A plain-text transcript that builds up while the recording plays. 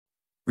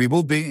We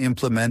will be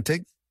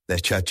implementing the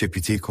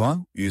Chatgpt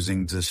call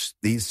using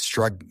these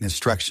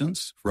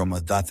instructions from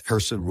a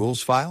 .cursor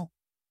rules file.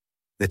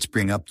 Let's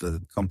bring up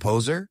the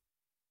composer.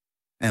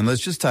 And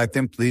let's just type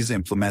them. Please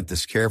implement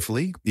this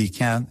carefully. We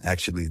can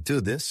actually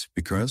do this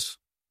because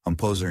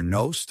composer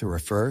knows to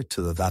refer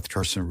to the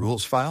 .cursor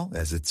rules file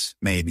as its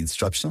main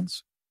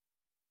instructions.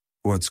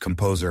 Once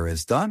composer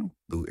is done,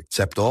 we'll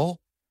accept all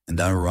and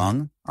then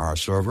run our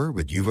server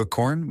with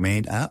uvicorn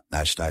main app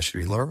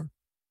 --reload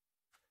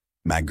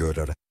macro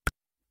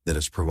that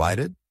is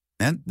provided.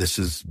 And this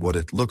is what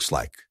it looks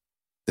like.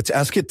 Let's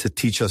ask it to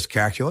teach us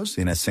calculus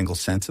in a single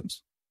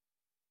sentence.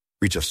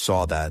 We just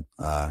saw that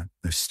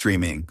the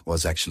streaming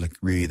was actually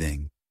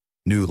creating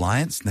new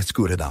lines. Let's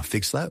go ahead and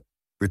fix that.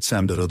 We'd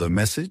send another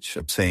message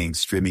of saying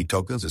streaming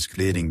tokens is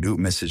creating new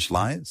message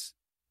lines.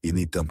 You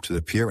need them to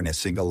appear in a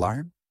single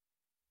line.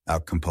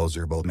 Our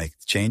composer will make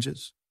the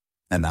changes.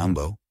 And then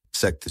we'll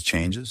set the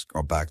changes,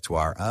 go back to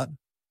our ad,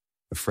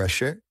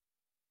 refresh it.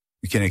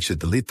 We can actually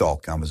delete all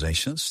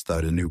conversations,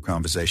 start a new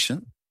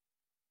conversation.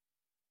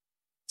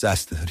 Let's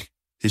ask the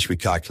history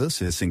calculus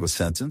in a single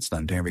sentence.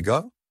 Then there we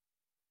go.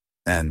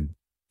 And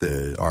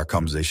our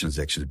conversation is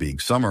actually being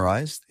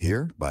summarized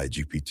here by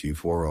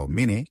GPT-4o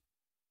Mini.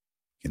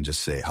 You can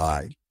just say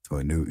hi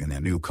in a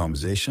new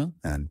conversation,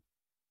 and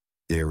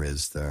there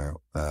is the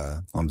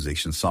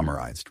conversation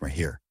summarized right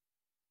here.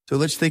 So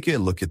let's take a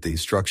look at the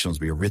instructions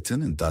we have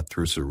written in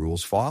 .cursor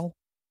rules file.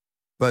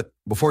 But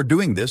before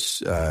doing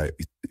this,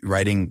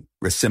 writing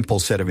a simple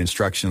set of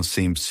instructions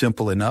seems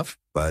simple enough,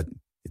 but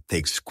it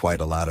takes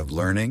quite a lot of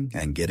learning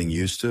and getting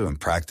used to and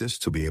practice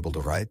to be able to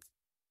write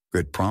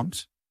good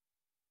prompts.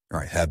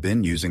 I have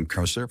been using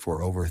Cursor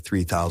for over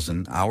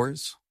 3,000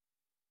 hours.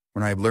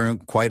 When I've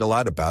learned quite a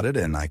lot about it,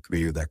 and I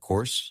created that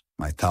course,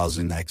 my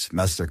 1000x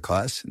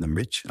masterclass in the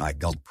Rich and I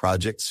built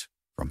projects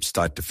from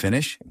start to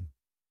finish.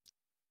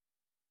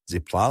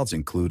 Zip files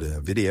include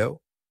a video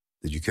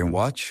that you can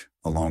watch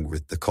along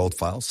with the code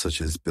files,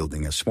 such as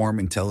building a swarm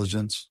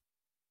intelligence,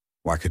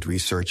 market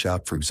research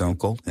out, for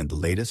example, and the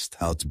latest,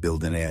 how to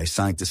build an AI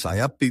scientist. I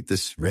update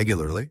this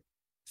regularly.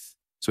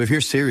 So if you're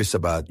serious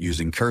about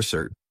using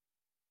Cursor,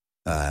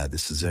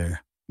 this is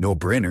a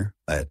no-brainer.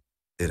 I'd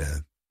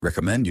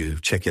recommend you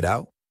check it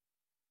out.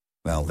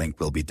 Well, link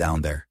will be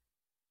down there.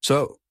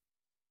 But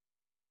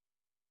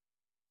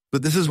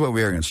this is what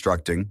we are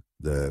instructing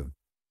the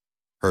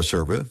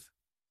Cursor with.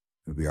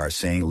 We are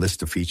saying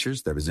list of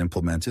features that was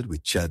implemented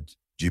with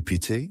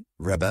Chatgpt,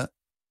 webapp.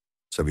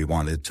 So we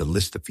wanted to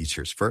list the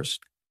features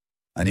first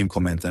and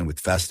implement them with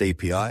Fast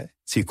API,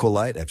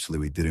 SQLite. Actually,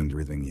 we didn't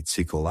really need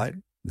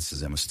SQLite. This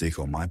is a mistake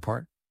on my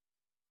part.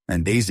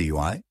 And Daisy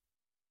UI.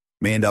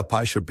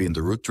 Main.py should be in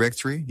the root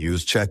directory.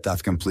 Use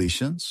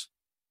chat.completions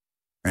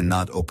and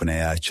not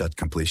OpenAI chat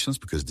completions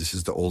because this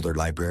is the older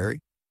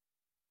library.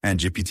 And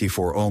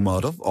GPT-4o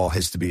model all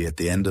has to be at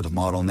the end of the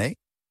model name.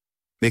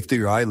 Make the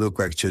UI look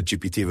like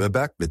ChatGPT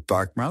webapp with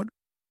dark mode.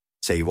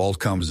 Save all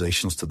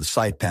conversations to the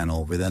side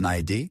panel with an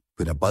ID.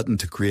 With a button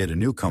to create a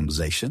new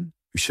conversation.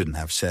 We shouldn't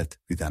have set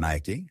with an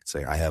ID.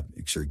 Say I have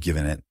actually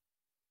given it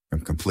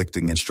from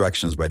conflicting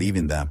instructions, but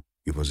even then,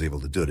 it was able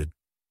to do it.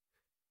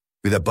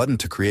 With a button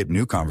to create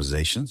new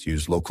conversations,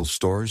 use local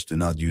stores. Do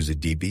not use a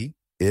DB.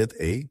 Add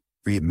a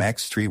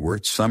max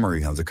 3-word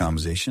summary of the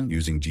conversation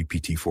using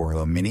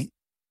GPT-4o Mini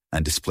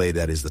and display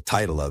that is the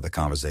title of the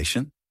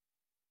conversation.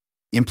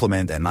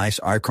 Implement a nice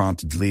icon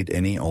to delete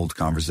any old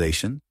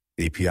conversation.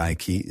 The API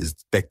key is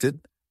expected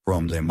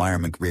from the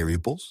environment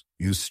variables.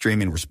 Use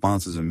streaming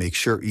responses and make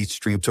sure each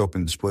stream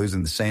token displays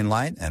in the same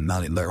line and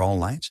not in their own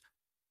lines.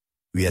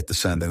 We had to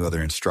send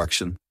another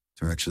instruction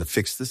to actually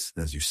fix this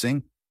as you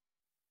sing.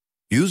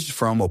 Used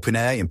from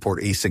OpenAI,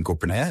 import async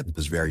OpenAI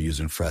because we are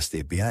using Fast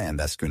API and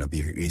that's going to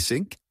be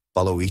async.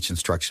 Follow each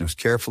instruction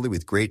carefully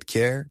with great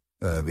care,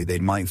 with a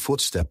mindful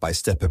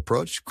step-by-step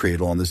approach. Create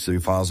all necessary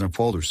files and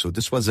folders. So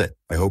this was it.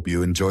 I hope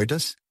you enjoyed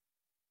this.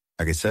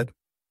 Like I said,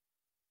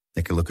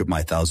 take a look at my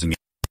 1000.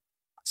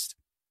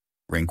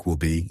 Link will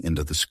be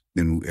into the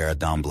area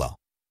down below.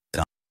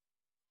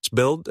 Let's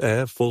build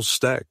a full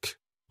stack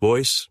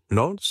voice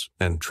notes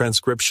and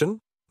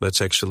transcription.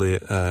 That's actually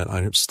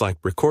it's like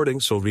recording,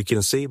 so we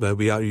can see that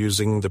we are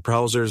using the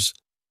browser's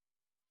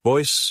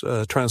voice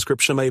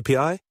transcription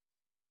API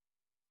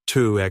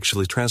to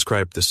actually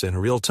transcribe this in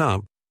real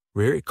time.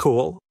 Very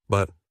cool,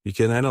 but you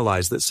can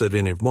analyze this at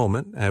any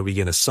moment. We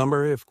get a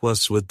summary, of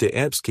course, with the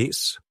apps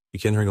keys. You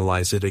can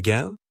analyze it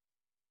again.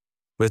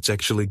 Let's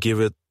actually give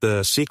it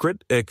the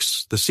secret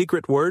X. The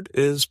secret word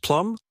is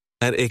plum,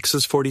 and X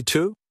is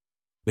 42.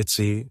 Let's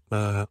see,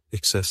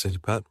 X is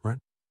right?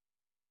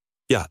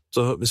 Yeah,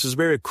 so this is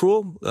very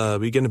cool.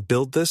 We're going to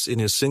build this in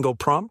a single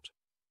prompt.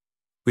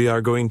 We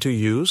are going to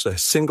use a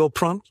single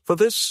prompt for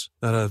this,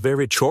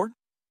 very short.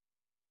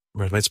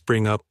 Right, let's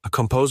bring up a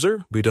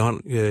composer. We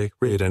don't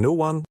create a new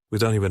one. We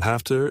don't even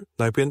have to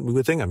type in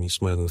anything. I'm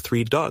using the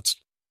 3 dots.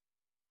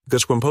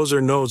 Because composer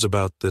knows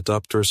about the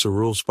 .cursor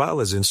rules file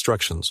as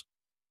instructions.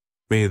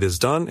 When it is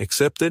done,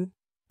 accepted,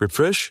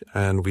 refresh,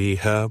 and we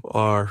have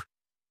our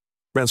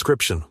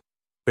transcription.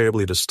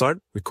 Variably to start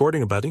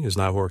recording embedding is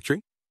now work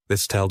tree.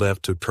 Let's tell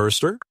that to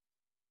cursor.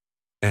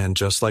 And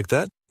just like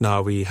that,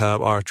 now we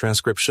have our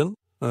transcription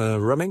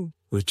running.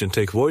 We can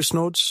take voice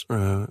notes,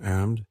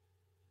 and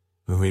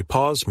when we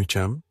pause, we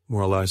can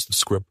moralize the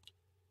script.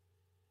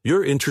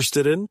 You're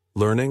interested in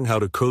learning how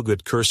to code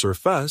with Cursor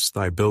fast?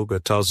 I built a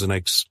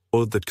 1000x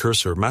Code with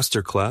Cursor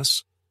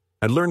masterclass.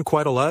 I learned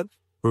quite a lot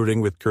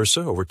rooting with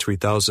Cursor, over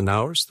 3,000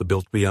 hours, the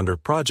Built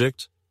Beyonder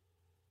project.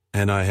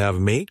 And I have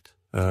made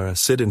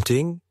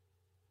sit-and-ting,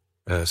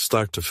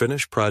 start to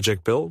finish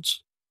project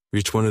builds.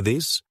 Each one of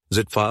these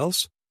zip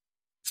files,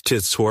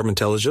 Swarm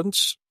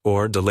Intelligence,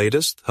 or the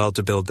latest How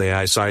to Build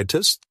AI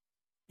Scientist,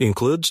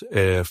 includes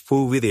a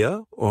full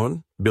video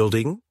on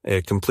building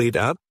a complete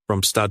app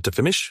from start to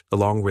finish,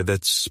 along with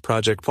its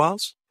project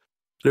files.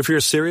 So if you're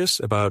serious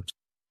about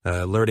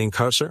learning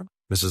Cursor,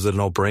 this is a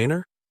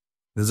no-brainer.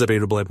 This is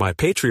available at my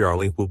Patreon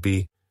link will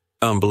be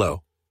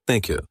below.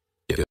 Thank you.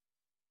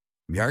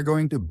 We are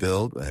going to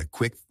build a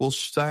quick full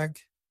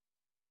stack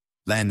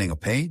landing a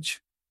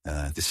page.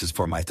 This is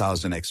for my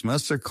 1000x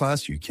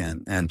masterclass. You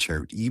can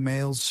enter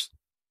emails,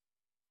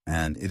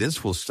 and it is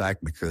full stack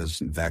because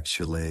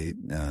eventually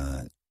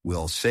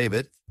we'll save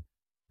it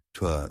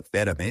to a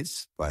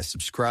database. If I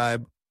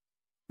subscribe,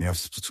 you have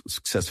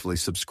successfully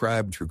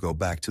subscribed, you go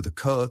back to the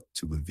code,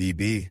 to the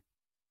VB.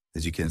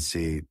 As you can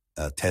see,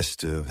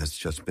 test has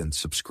just been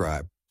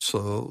subscribed.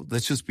 So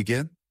let's just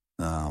begin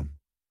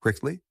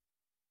quickly.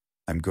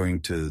 I'm going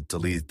to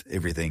delete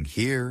everything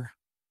here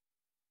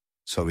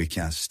so we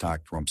can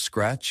start from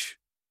scratch.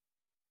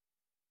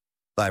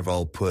 I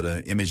will put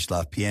an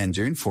image.png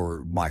in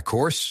for my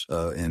course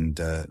in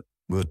the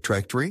root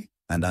directory,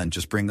 and then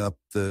just bring up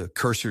the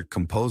Cursor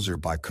composer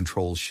by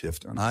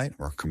Control-Shift-I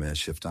or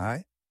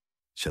Command-Shift-I.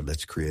 So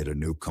let's create a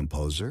new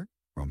composer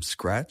from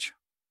scratch,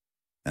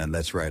 and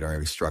let's write our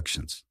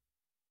instructions.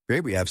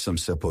 Here we have some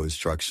simple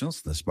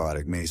instructions. This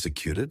product may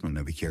execute it, and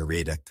then we can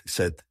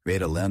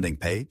create a landing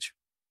page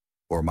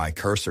for my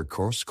Cursor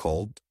course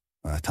called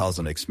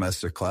 1000x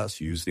Masterclass.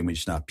 Use the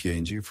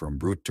image.png from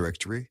root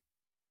directory.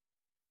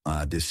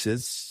 This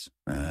is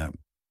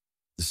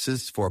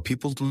for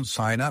people to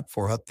sign up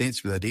for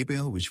updates with that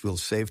email, which will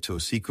save to a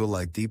SQL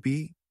like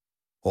DB.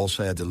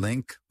 Also add the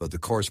link, but the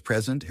course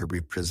present, here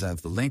we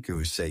present the link.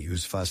 We say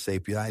use fast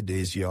API,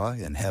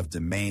 DSGI, and have the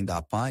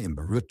main.py in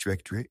the root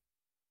directory.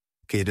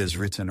 Okay, it is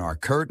written in our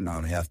code. Now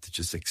we have to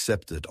just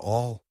accept it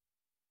all.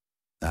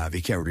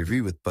 We can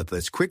review it, but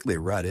let's quickly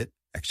write it,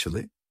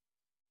 actually.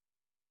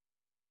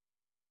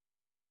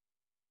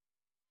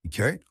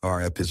 Okay,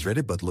 our app is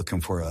ready, but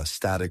looking for a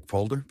static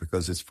folder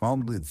because it's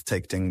probably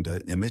detecting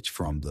the image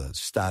from the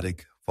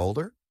static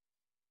folder.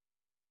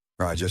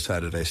 I just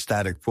added a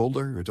static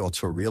folder. It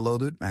also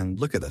reloaded, and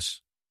look at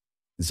this.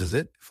 This is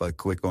it. If I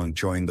click on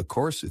join the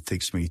course, it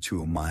takes me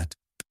to my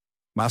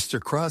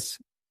masterclass,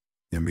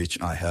 in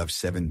which I have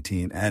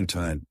 17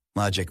 end-to-end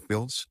logic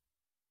builds.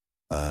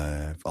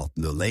 I'll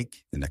the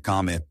link in the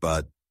comment,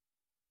 but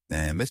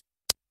it's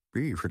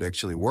pretty it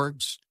actually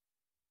works.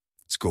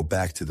 Let's go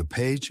back to the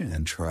page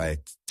and try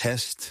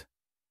test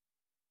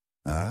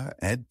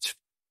at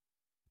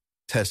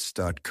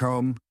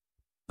test.com.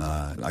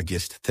 I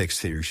guess the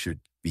text here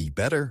should be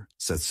better.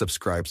 It says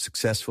subscribe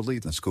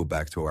successfully. Let's go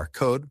back to our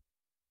code.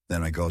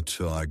 Then I go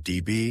to our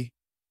DB,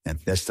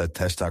 and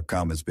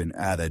test.test.com has been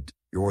added.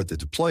 In order to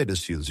deploy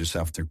this, you just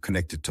have to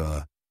connect it to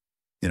a,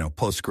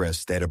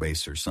 Postgres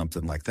database or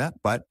something like that.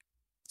 But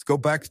let's go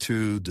back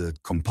to the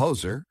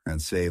composer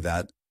and say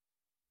that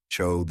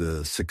show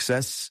the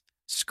success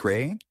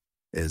screen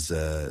is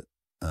a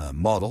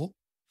model,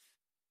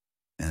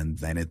 and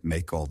then it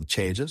make all the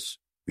changes.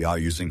 We are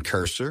using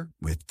Cursor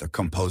with the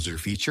composer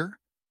feature.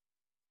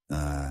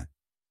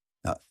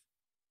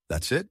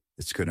 That's it.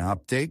 It's going to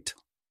update.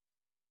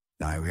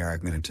 Now we are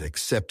going to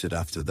accept it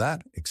after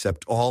that.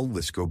 Accept all.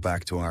 Let's go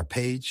back to our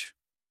page.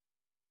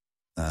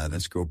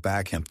 Let's go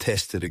back and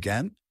test it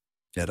again.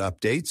 Get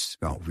updates.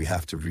 Well, we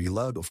have to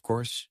reload, of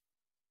course.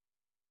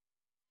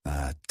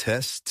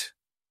 Test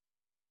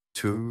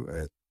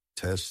to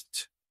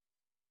test.com.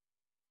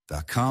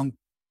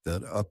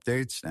 That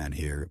updates. And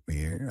here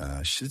we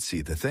should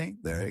see the thing.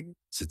 There it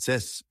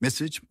says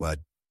message, but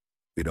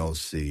we don't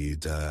see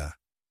the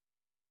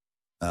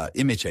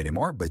image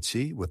anymore. But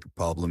see what the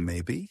problem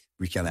may be.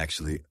 We can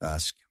actually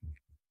ask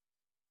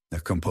the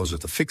composer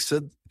to fix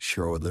it,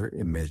 show the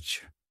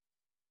image.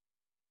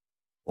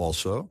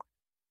 Also,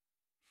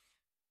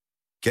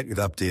 get it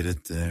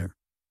updated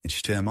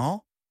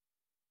HTML.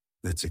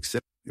 Let's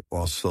accept.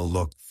 Also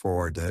look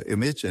for the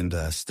image in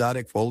the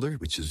static folder,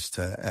 which is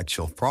the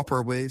actual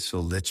proper way. So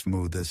let's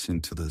move this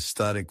into the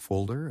static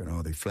folder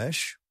and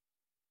refresh.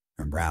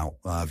 And now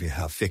we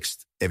have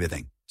fixed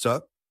everything.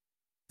 So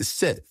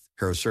it's it.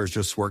 Cursor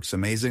just works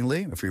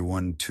amazingly. If you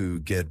want to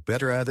get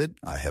better at it,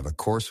 I have a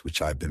course which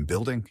I've been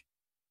building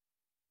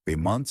 3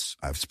 months.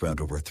 I've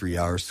spent over 3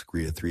 hours to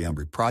create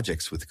 300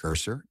 projects with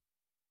Cursor.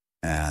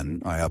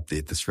 And I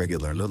update this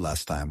regularly.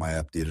 Last time I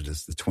updated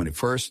this the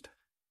 21st.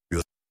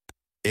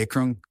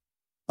 Akron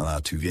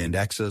to VN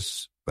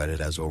access, but it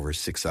has over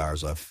 6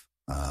 hours of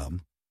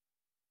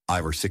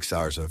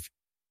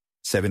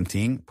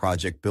 17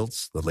 project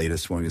builds. The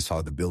latest one is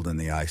how to build an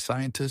AI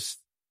scientist,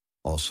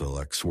 also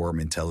like swarm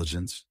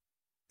intelligence.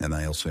 And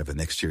I also have a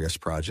Next.js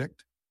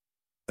project.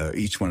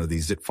 Each one of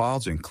these zip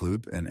files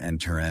include an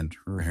end-to-end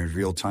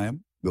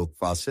real-time build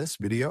process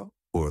video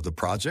for the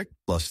project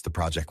plus the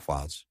project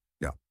files.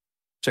 Yeah,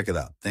 check it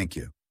out. Thank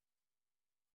you.